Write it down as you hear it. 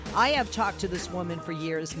I have talked to this woman for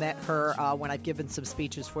years, met her when I've given some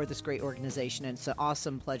speeches for this great organization, and it's an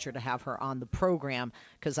awesome pleasure to have her on the program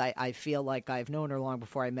because I feel like I've known her long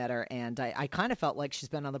before I met her, and I kind of felt like she's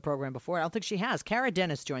been on the program before. I don't think she has. Kara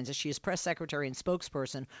Dennis joins us. She is press secretary and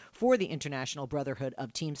spokesperson for the International Brotherhood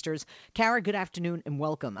of Teamsters. Kara, good afternoon and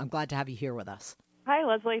welcome. I'm glad to have you here with us. Hi,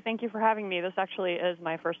 Leslie. Thank you for having me. This actually is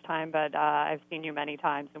my first time, but I've seen you many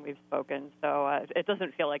times and we've spoken, so it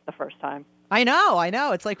doesn't feel like the first time. I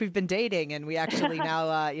know. It's like we've been dating, and we actually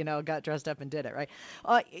now, got dressed up and did it, right?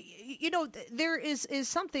 There is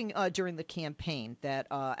something during the campaign that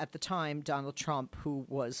at the time Donald Trump, who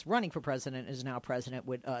was running for president, is now president,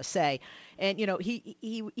 would say, and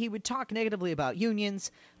he would talk negatively about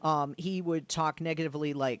unions. He would talk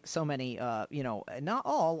negatively, like so many, not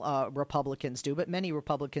all Republicans do, but many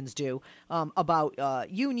Republicans do, about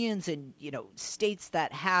unions and states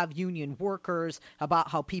that have union workers, about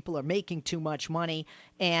how people are making too much money.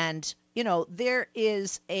 And, there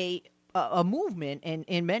is a movement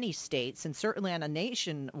in many states, and certainly on a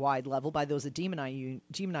nationwide level by those that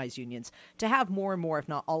demonize unions, to have more and more, if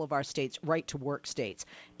not all of our states, right-to-work states.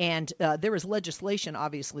 And there is legislation,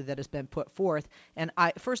 obviously, that has been put forth. And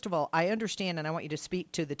first of all, I understand, and I want you to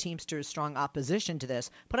speak to the Teamsters' strong opposition to this,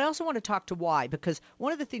 but I also want to talk to why, because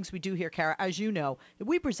one of the things we do here, Kara, as you know,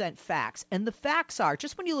 we present facts. And the facts are,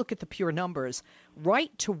 just when you look at the pure numbers,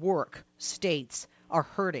 right-to-work states are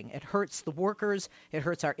hurting. It hurts the workers. It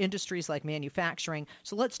hurts our industries like manufacturing.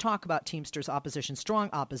 So let's talk about Teamsters' opposition, strong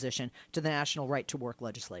opposition to the national right-to-work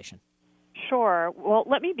legislation. Sure. Well,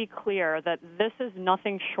 let me be clear that this is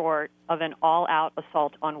nothing short of an all-out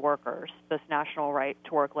assault on workers, this national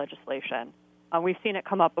right-to-work legislation. We've seen it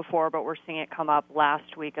come up before, but we're seeing it come up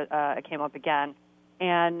last week. It came up again.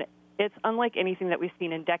 And it's unlike anything that we've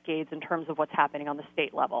seen in decades in terms of what's happening on the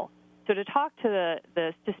state level. So to talk to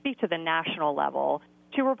to speak to the national level,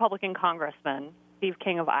 two Republican congressmen, Steve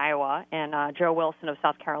King of Iowa and Joe Wilson of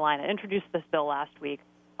South Carolina, introduced this bill last week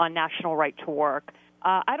on national right to work.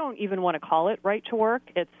 I don't even want to call it right to work.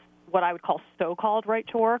 It's what I would call so-called right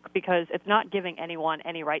to work because it's not giving anyone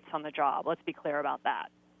any rights on the job. Let's be clear about that.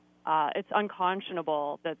 It's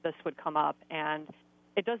unconscionable that this would come up, and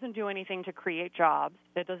it doesn't do anything to create jobs.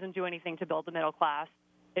 It doesn't do anything to build the middle class.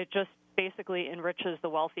 It just basically enriches the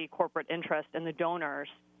wealthy corporate interest and the donors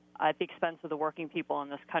at the expense of the working people in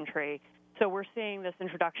this country. So we're seeing this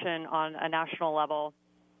introduction on a national level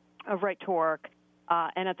of right to work.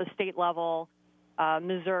 And at the state level,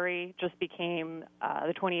 Missouri just became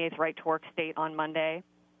the 28th right to work state on Monday.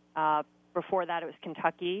 Before that, it was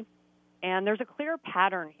Kentucky. And there's a clear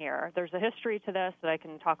pattern here. There's a history to this that I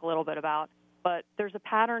can talk a little bit about. But there's a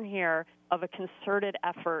pattern here of a concerted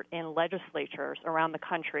effort in legislatures around the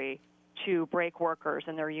country to break workers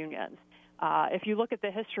and their unions. If you look at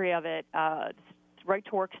the history of it,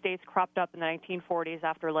 right-to-work states cropped up in the 1940s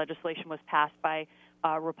after legislation was passed by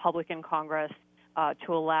Republican Congress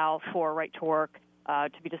to allow for right-to-work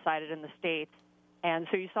to be decided in the states. And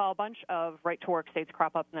so you saw a bunch of right-to-work states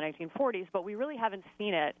crop up in the 1940s, but we really haven't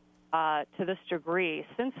seen it to this degree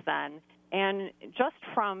since then. And just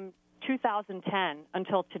from 2010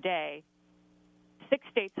 until today, 6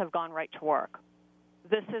 states have gone right to work.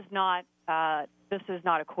 This is not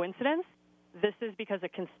a coincidence. This is because a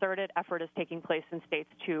concerted effort is taking place in states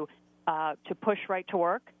to push right to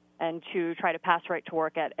work and to try to pass right to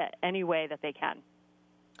work at any way that they can.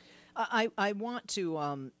 I want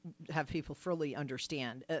to have people fully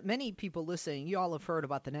understand. Many people listening, you all have heard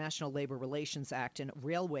about the National Labor Relations Act and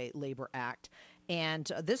Railway Labor Act,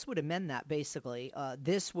 and this would amend that basically.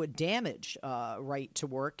 This would damage right to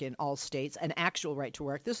work in all states, an actual right to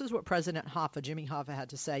work. This is what President Hoffa, Jimmy Hoffa, had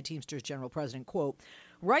to say, Teamsters General President, quote,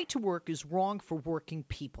 "Right to work is wrong for working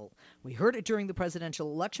people. We heard it during the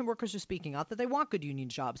presidential election. Workers are speaking out that they want good union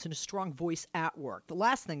jobs and a strong voice at work. The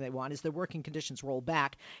last thing they want is their working conditions rolled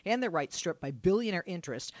back and their rights stripped by billionaire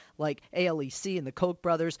interests like ALEC and the Koch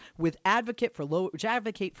brothers, which advocate for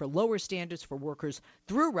lower standards for workers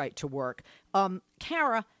through right to work."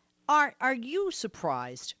 Kara, are you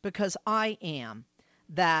surprised, because I am,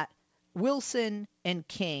 that Wilson and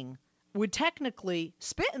King would technically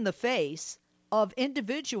spit in the face of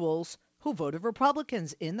individuals who voted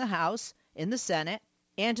Republicans in the House, in the Senate,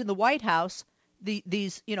 and in the White House,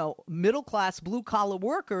 these middle-class blue-collar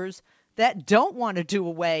workers that don't want to do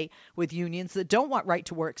away with unions, that don't want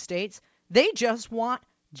right-to-work states. They just want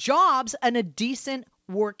jobs and a decent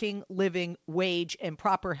working living wage and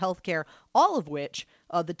proper health care, all of which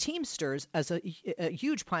the Teamsters, as a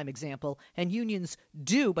huge prime example, and unions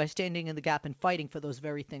do by standing in the gap and fighting for those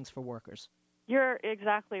very things for workers. You're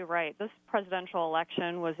exactly right. This presidential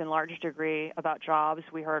election was in large degree about jobs.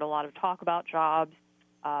 We heard a lot of talk about jobs.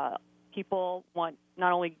 People want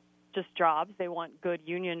not only just jobs, they want good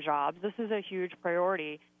union jobs. This is a huge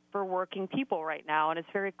priority for working people right now, and it's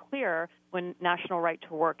very clear when national right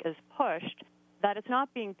to work is pushed that it's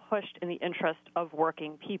not being pushed in the interest of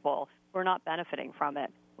working people. We're not benefiting from it.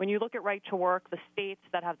 When you look at right to work, the states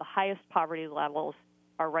that have the highest poverty levels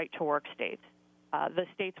are right to work states. The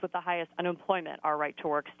states with the highest unemployment are right to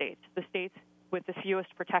work states. The states with the fewest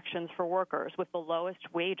protections for workers, with the lowest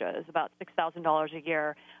wages, about $6,000 a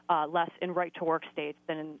year less in right to work states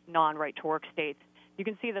than in non-right to work states. You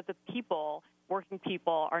can see that the people, working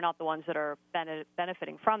people, are not the ones that are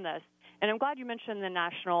benefiting from this. And I'm glad you mentioned the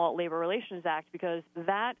National Labor Relations Act, because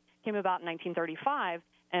that came about in 1935.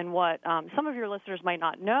 And what some of your listeners might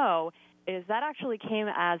not know is that actually came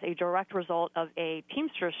as a direct result of a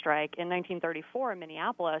Teamsters strike in 1934 in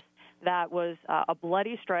Minneapolis. That was a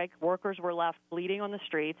bloody strike. Workers were left bleeding on the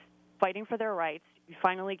streets, fighting for their rights. You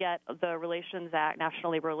finally get the Relations Act,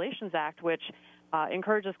 National Labor Relations Act, which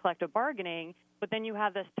encourages collective bargaining. But then you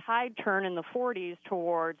have this tide turn in the 40s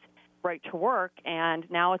towards right to work, and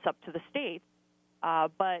now it's up to the states.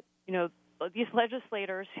 But, you know, these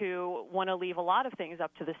legislators who want to leave a lot of things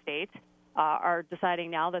up to the states are deciding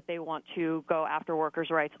now that they want to go after workers'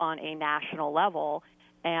 rights on a national level.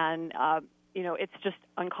 And you know, it's just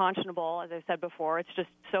unconscionable, as I said before. It's just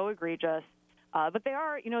so egregious. But they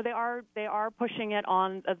are pushing it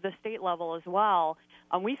on the state level as well.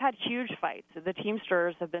 We've had huge fights. The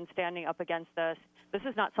Teamsters have been standing up against this. This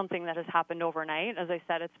is not something that has happened overnight. As I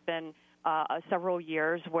said, it's been several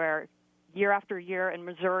years where year after year, in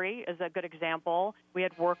Missouri is a good example. We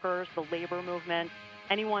had workers, the labor movement,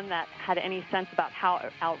 anyone that had any sense about how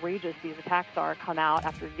outrageous these attacks are come out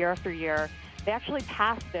after year. They actually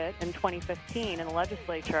passed it in 2015 in the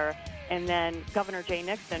legislature, and then Governor Jay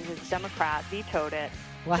Nixon, who's a Democrat, vetoed it.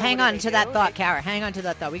 Well, so hang on to that thought, Kara. Hang on to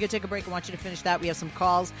that thought. We could take a break. I want you to finish that. We have some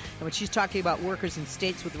calls. And when she's talking about workers in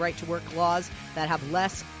states with right to work laws that have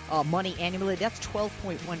less money annually, that's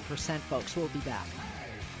 12.1%, folks. We'll be back.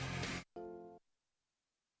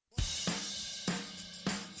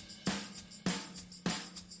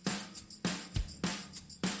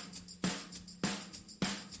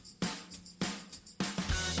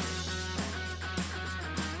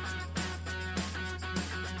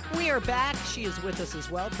 We are back. She is with us as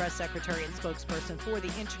well, press secretary and spokesperson for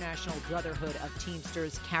the International Brotherhood of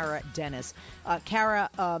Teamsters, Kara Dennis. Kara,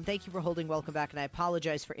 thank you for holding. Welcome back, and I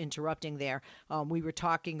apologize for interrupting there. We were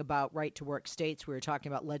talking about right to work states. We were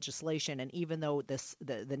talking about legislation, and even though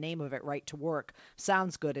the name of it, right to work,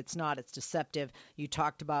 sounds good, it's not. It's deceptive. You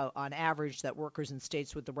talked about, on average, that workers in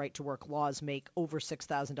states with the right to work laws make over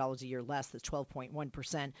 $6,000 a year less. That's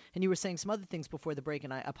 12.1%. And you were saying some other things before the break,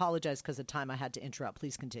 and I apologize because of time I had to interrupt.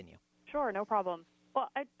 Please continue. Sure, no problem. Well,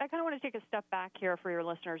 I kind of want to take a step back here for your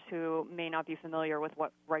listeners who may not be familiar with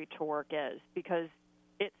what right to work is, because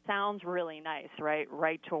it sounds really nice, right?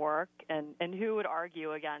 Right to work, and who would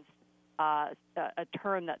argue against a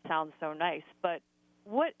term that sounds so nice? But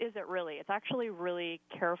what is it really? It's actually really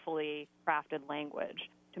carefully crafted language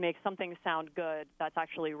to make something sound good that's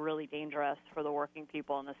actually really dangerous for the working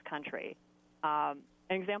people in this country. An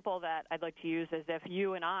example that I'd like to use is if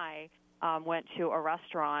you and I went to a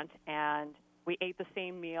restaurant and we ate the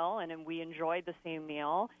same meal and then we enjoyed the same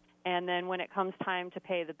meal, and then when it comes time to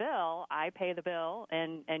pay the bill, I pay the bill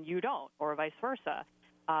and you don't, or vice versa.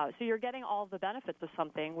 So you're getting all the benefits of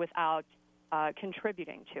something without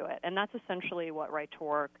contributing to it, and that's essentially what right to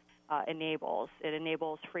work enables. It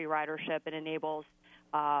enables free ridership. It enables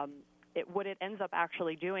what it ends up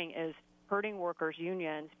actually doing is hurting workers'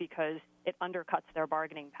 unions because it undercuts their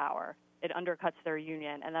bargaining power. It undercuts their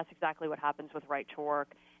union, and that's exactly what happens with right to work.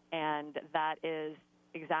 And that is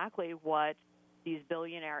exactly what these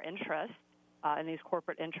billionaire interests and these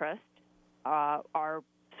corporate interests are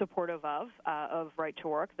supportive of right to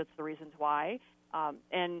work. That's the reasons why.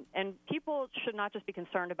 And people should not just be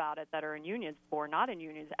concerned about it that are in unions or not in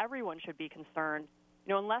unions. Everyone should be concerned.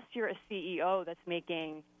 You know, unless you're a CEO that's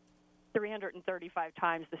making 335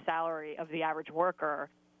 times the salary of the average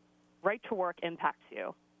worker, right to work impacts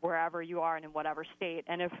you wherever you are and in whatever state.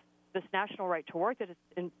 And if this national right to work that has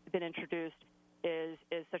been introduced is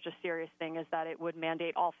such a serious thing, is that it would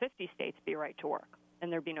mandate all 50 states be right to work,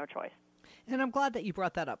 and there'd be no choice. And I'm glad that you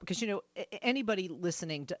brought that up because, you know, anybody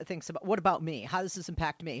listening thinks about, what about me? How does this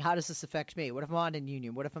impact me? How does this affect me? What if I'm not in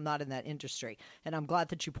union? What if I'm not in that industry? And I'm glad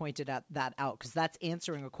that you pointed that out because that's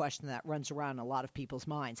answering a question that runs around in a lot of people's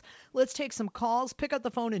minds. Let's take some calls. Pick up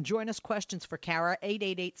the phone and join us. Questions for Kara,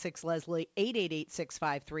 888-6-LESLIE,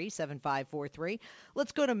 888-653-7543.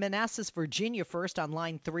 Let's go to Manassas, Virginia first on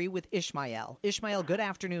line 3 with Ishmael. Ishmael, good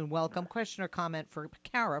afternoon. Welcome. Question or comment for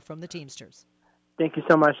Kara from the Teamsters. Thank you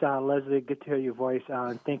so much, Leslie. Good to hear your voice.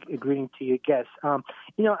 And greeting to your guests.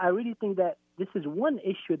 I really think that this is one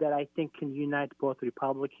issue that I think can unite both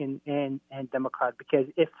Republican and Democrat because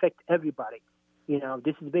it affects everybody.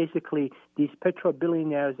 This is basically these petro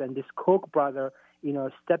billionaires and this Koch brother,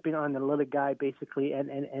 stepping on the little guy basically,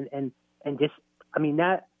 and just, I mean,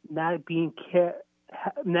 not being cared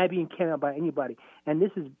about anybody. And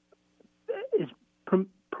this is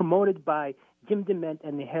promoted by Jim DeMint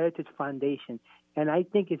and the Heritage Foundation. And I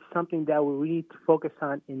think it's something that we need to focus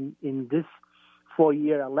on in this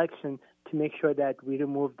 4-year election to make sure that we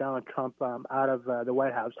remove Donald Trump out of the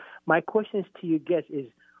White House. My question to you guys is,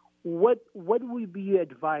 what would be your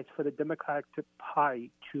advice for the Democratic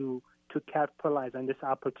Party to capitalize on this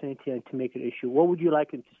opportunity and to make it an issue? What would you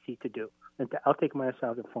like them to see to do? And I'll take myself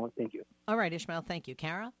off the phone. Thank you. All right, Ishmael, thank you.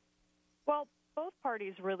 Kara? Well, both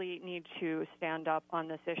parties really need to stand up on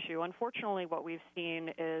this issue. Unfortunately, what we've seen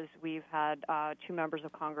is we've had 2 members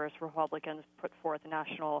of Congress, Republicans, put forth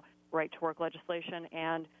national right-to-work legislation,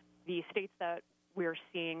 and the states that we're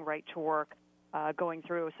seeing right-to-work going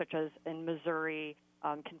through, such as in Missouri,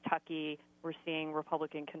 Kentucky, we're seeing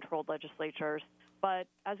Republican-controlled legislatures. But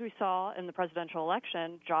as we saw in the presidential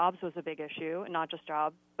election, jobs was a big issue, and not just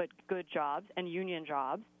jobs, but good jobs and union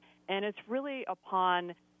jobs. And it's really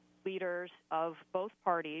upon leaders of both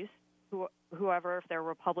parties, whoever, if they're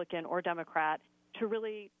Republican or Democrat, to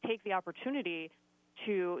really take the opportunity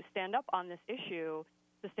to stand up on this issue,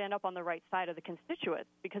 to stand up on the right side of the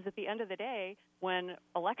constituents. Because at the end of the day, when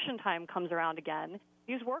election time comes around again,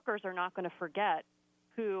 these workers are not going to forget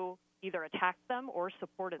who either attacked them or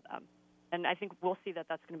supported them. And I think we'll see that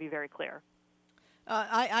that's going to be very clear.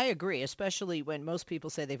 I agree, especially when most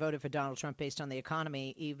people say they voted for Donald Trump based on the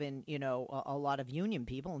economy, even, a lot of union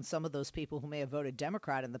people and some of those people who may have voted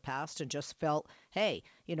Democrat in the past and just felt, hey,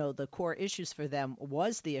 the core issues for them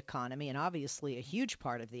was the economy. And obviously a huge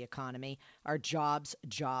part of the economy are jobs,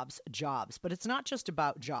 jobs, jobs. But it's not just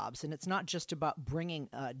about jobs, and it's not just about bringing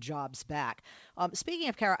jobs back. Speaking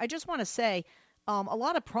of, Kara, I just want to say a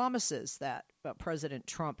lot of promises that President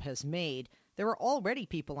Trump has made. There are already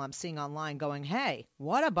people I'm seeing online going, hey,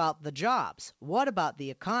 what about the jobs? What about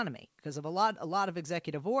the economy? Because of a lot of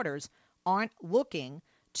executive orders aren't looking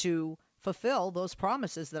to fulfill those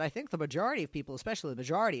promises that I think the majority of people, especially the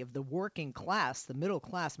majority of the working class, the middle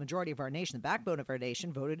class, majority of our nation, the backbone of our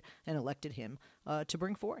nation, voted and elected him to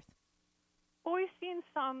bring forth. Well, we've seen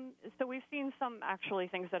some actually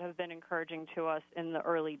things that have been encouraging to us in the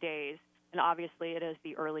early days. And obviously, it is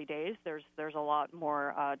the early days. There's a lot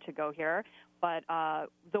more to go here. But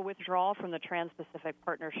the withdrawal from the Trans-Pacific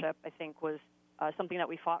Partnership, I think, was something that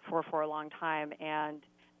we fought for a long time and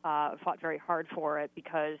fought very hard for it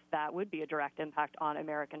because that would be a direct impact on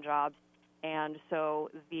American jobs. And so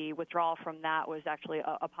the withdrawal from that was actually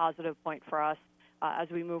a positive point for us as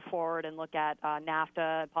we move forward and look at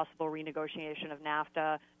NAFTA, possible renegotiation of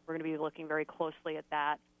NAFTA. We're going to be looking very closely at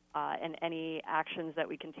that. And any actions that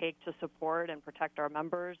we can take to support and protect our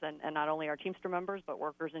members and not only our Teamster members but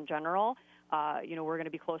workers in general, we're going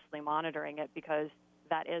to be closely monitoring it because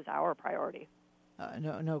that is our priority.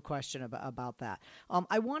 No question about that.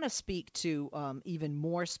 I want to speak to even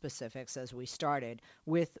more specifics as we started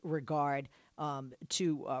with regard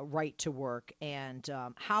to right to work and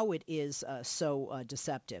how it is so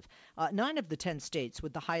deceptive. 9 of the 10 states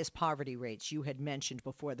with the highest poverty rates you had mentioned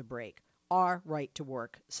before the break are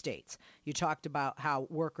right-to-work states. You talked about how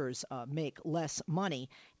workers make less money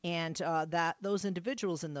and that those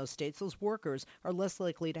individuals in those states, those workers, are less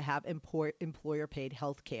likely to have employer-paid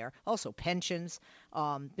health care, also pensions.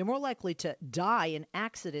 They're more likely to die in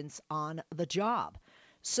accidents on the job.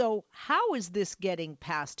 So how is this getting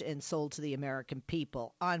passed and sold to the American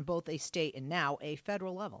people on both a state and now a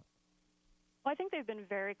federal level? Well, I think they've been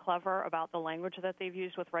very clever about the language that they've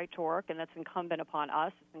used with right to work, and that's incumbent upon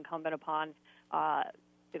us. It's incumbent upon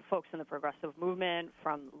folks in the progressive movement,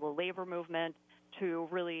 from the labor movement, to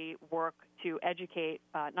really work to educate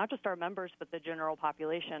not just our members but the general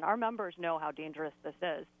population. Our members know how dangerous this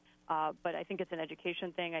is, but I think it's an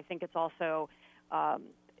education thing. I think it's also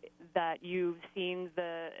that you've seen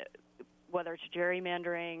whether it's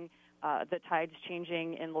gerrymandering, the tides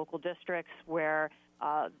changing in local districts where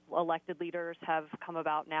elected leaders have come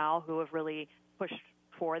about now who have really pushed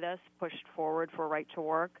forward for right to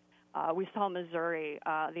work. We saw Missouri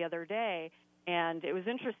the other day, and it was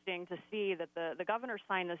interesting to see that the governor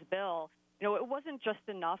signed this bill. It wasn't just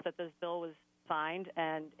enough that this bill was signed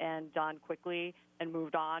and done quickly and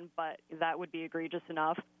moved on, but that would be egregious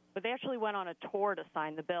enough. But they actually went on a tour to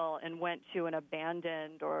sign the bill and went to an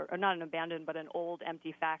abandoned, or not an abandoned, but an old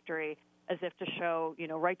empty factory as if to show,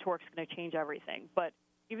 right to work is going to change everything. But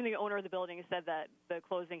even the owner of the building said that the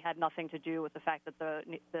closing had nothing to do with the fact that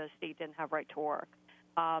the state didn't have right to work.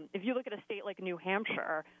 If you look at a state like New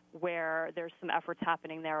Hampshire, where there's some efforts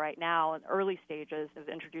happening there right now in early stages of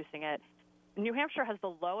introducing it, New Hampshire has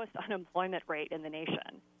the lowest unemployment rate in the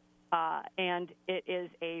nation, and it is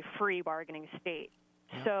a free bargaining state.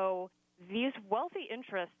 Yeah. So these wealthy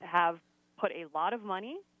interests have put a lot of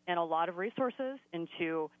money and a lot of resources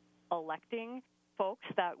into electing folks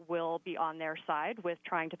that will be on their side with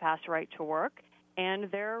trying to pass right to work,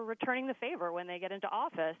 and they're returning the favor when they get into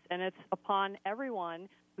office. And it's upon everyone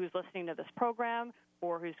who's listening to this program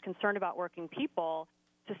or who's concerned about working people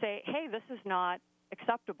to say, hey, this is not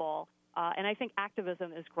acceptable. And I think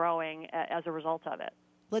activism is growing as a result of it.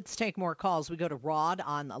 Let's take more calls. We go to Rod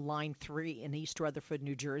on line 3 in East Rutherford,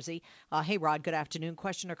 New Jersey. Hey, Rod, good afternoon.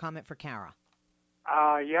 Question or comment for Kara?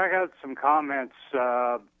 Yeah, I got some comments,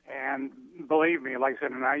 and believe me, like I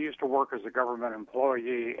said, and I used to work as a government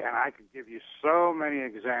employee, and I could give you so many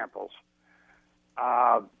examples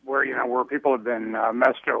where people have been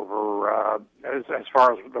messed over as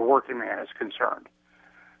far as the working man is concerned.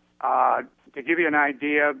 To give you an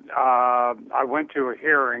idea, I went to a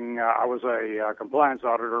hearing. I was a compliance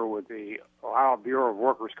auditor with the Ohio Bureau of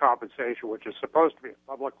Workers' Compensation, which is supposed to be a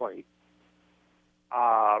publicly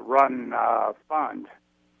run fund,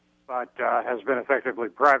 but has been effectively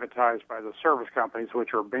privatized by the service companies,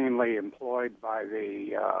 which are mainly employed by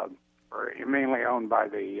mainly owned by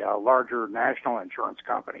the larger national insurance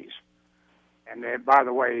companies. And by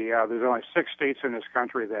the way, there's only 6 states in this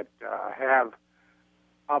country that have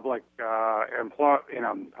public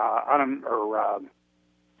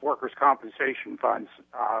workers' compensation funds.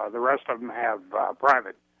 The rest of them have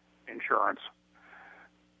private insurance.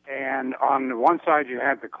 And on one side, you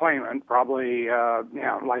had the claimant, probably,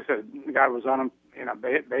 like I said, the guy was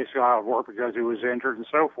basically out of work because he was injured and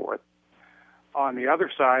so forth. On the other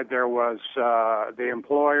side, there was the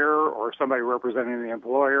employer or somebody representing the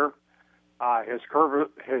employer, his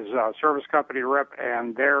service company rep,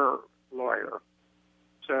 and their lawyer.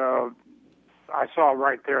 So I saw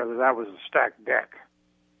right there that was a stacked deck.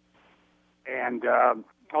 And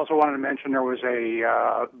also wanted to mention there was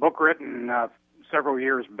a book written several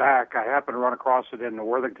years back. I happened to run across it in the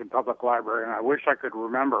Worthington Public Library, and I wish I could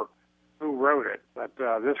remember who wrote it. But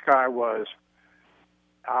this guy was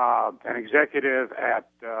an executive at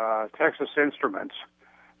Texas Instruments,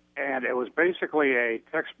 and it was basically a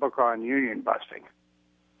textbook on union busting.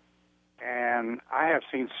 And I have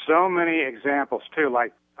seen so many examples, too,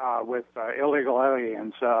 like with Illegal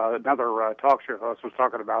Aliens. Another talk show host was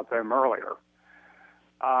talking about them earlier.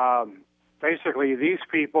 Basically, these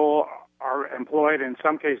people are employed, in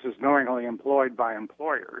some cases knowingly employed by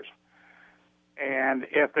employers. And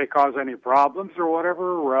if they cause any problems or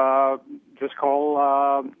whatever, just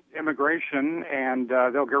call immigration, and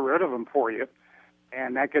they'll get rid of them for you.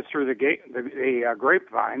 And that gets through the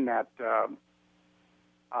grapevine that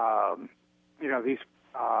these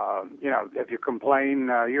if you complain,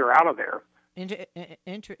 you're out of there.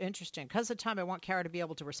 Interesting. Because of time, I want Kara to be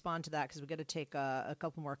able to respond to that because we've got to take a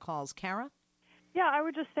couple more calls. Kara? Yeah, I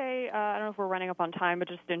would just say, I don't know if we're running up on time, but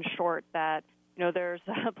just in short that, there's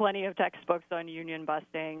plenty of textbooks on union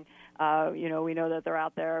busting. We know that they're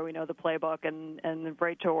out there. We know the playbook, and the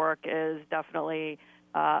right to work is definitely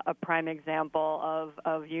a prime example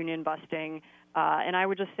of union busting. And I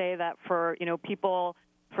would just say that for people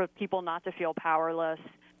not to feel powerless,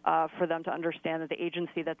 for them to understand that the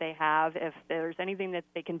agency that they have, if there's anything that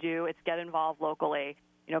they can do, it's get involved locally.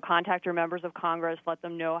 Contact your members of Congress, let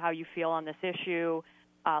them know how you feel on this issue,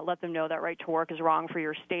 let them know that right to work is wrong for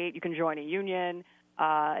your state. You can join a union.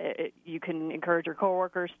 You can encourage your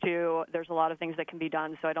coworkers to. There's a lot of things that can be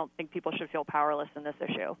done, so I don't think people should feel powerless in this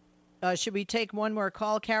issue. Should we take one more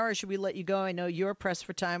call, Kara, or should we let you go? I know you're pressed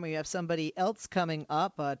for time. We have somebody else coming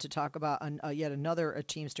up to talk about yet another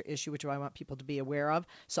Teamster issue, which I want people to be aware of.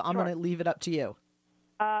 So I'm going to leave it up to you.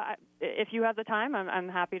 If you have the time, I'm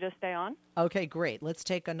happy to stay on. Okay, great. Let's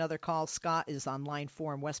take another call. Scott is on line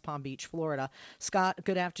 4 in West Palm Beach, Florida. Scott,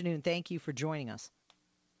 good afternoon. Thank you for joining us.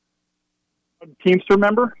 Teamster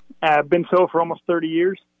member. I've been so for almost 30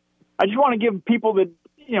 years. I just want to give people that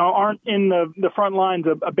aren't in the front lines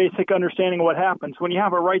a basic understanding of what happens. When you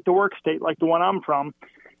have a right to work state like the one I'm from,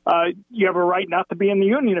 you have a right not to be in the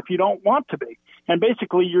union if you don't want to be. And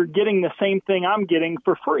basically you're getting the same thing I'm getting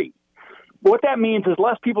for free. What that means is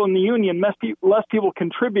less people in the union, less people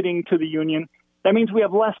contributing to the union. That means we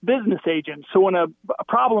have less business agents. So when a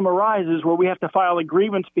problem arises where we have to file a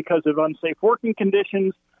grievance because of unsafe working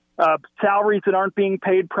conditions, salaries that aren't being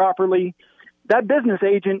paid properly, that business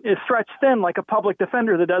agent is stretched thin like a public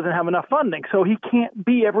defender that doesn't have enough funding. So he can't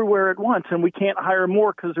be everywhere at once, and we can't hire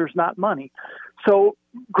more because there's not money. So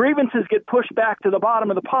grievances get pushed back to the bottom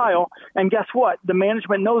of the pile, and guess what? The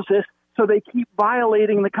management knows this, so they keep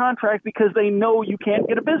violating the contract because they know you can't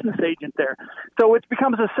get a business agent there. So it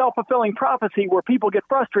becomes a self-fulfilling prophecy where people get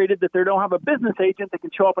frustrated that they don't have a business agent that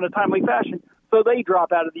can show up in a timely fashion, so they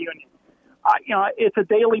drop out of the union. It's a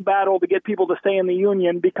daily battle to get people to stay in the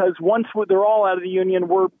union because once they're all out of the union,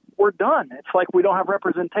 we're done. It's like we don't have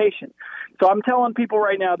representation. So I'm telling people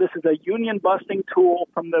right now, this is a union busting tool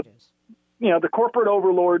from the corporate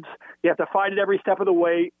overlords. You have to fight it every step of the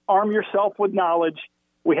way. Arm yourself with knowledge.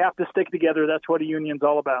 We have to stick together. That's what a union's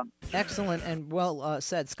all about. Excellent and well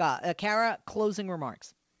said, Scott. Kara, closing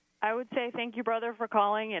remarks. I would say thank you, brother, for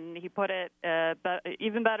calling, and he put it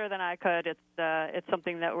even better than I could. It's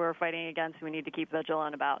something that we're fighting against. We need to keep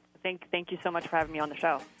vigilant about. Thank you so much for having me on the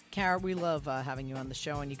show. Kara, we love having you on the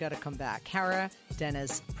show, and you got to come back. Kara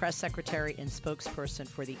Dennis, press secretary and spokesperson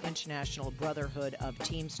for the International Brotherhood of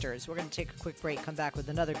Teamsters. We're going to take a quick break, come back with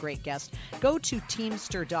another great guest. Go to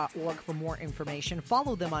teamster.org for more information.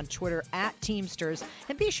 Follow them on Twitter @Teamsters,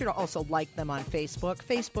 and be sure to also like them on Facebook,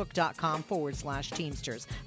 facebook.com/Teamsters.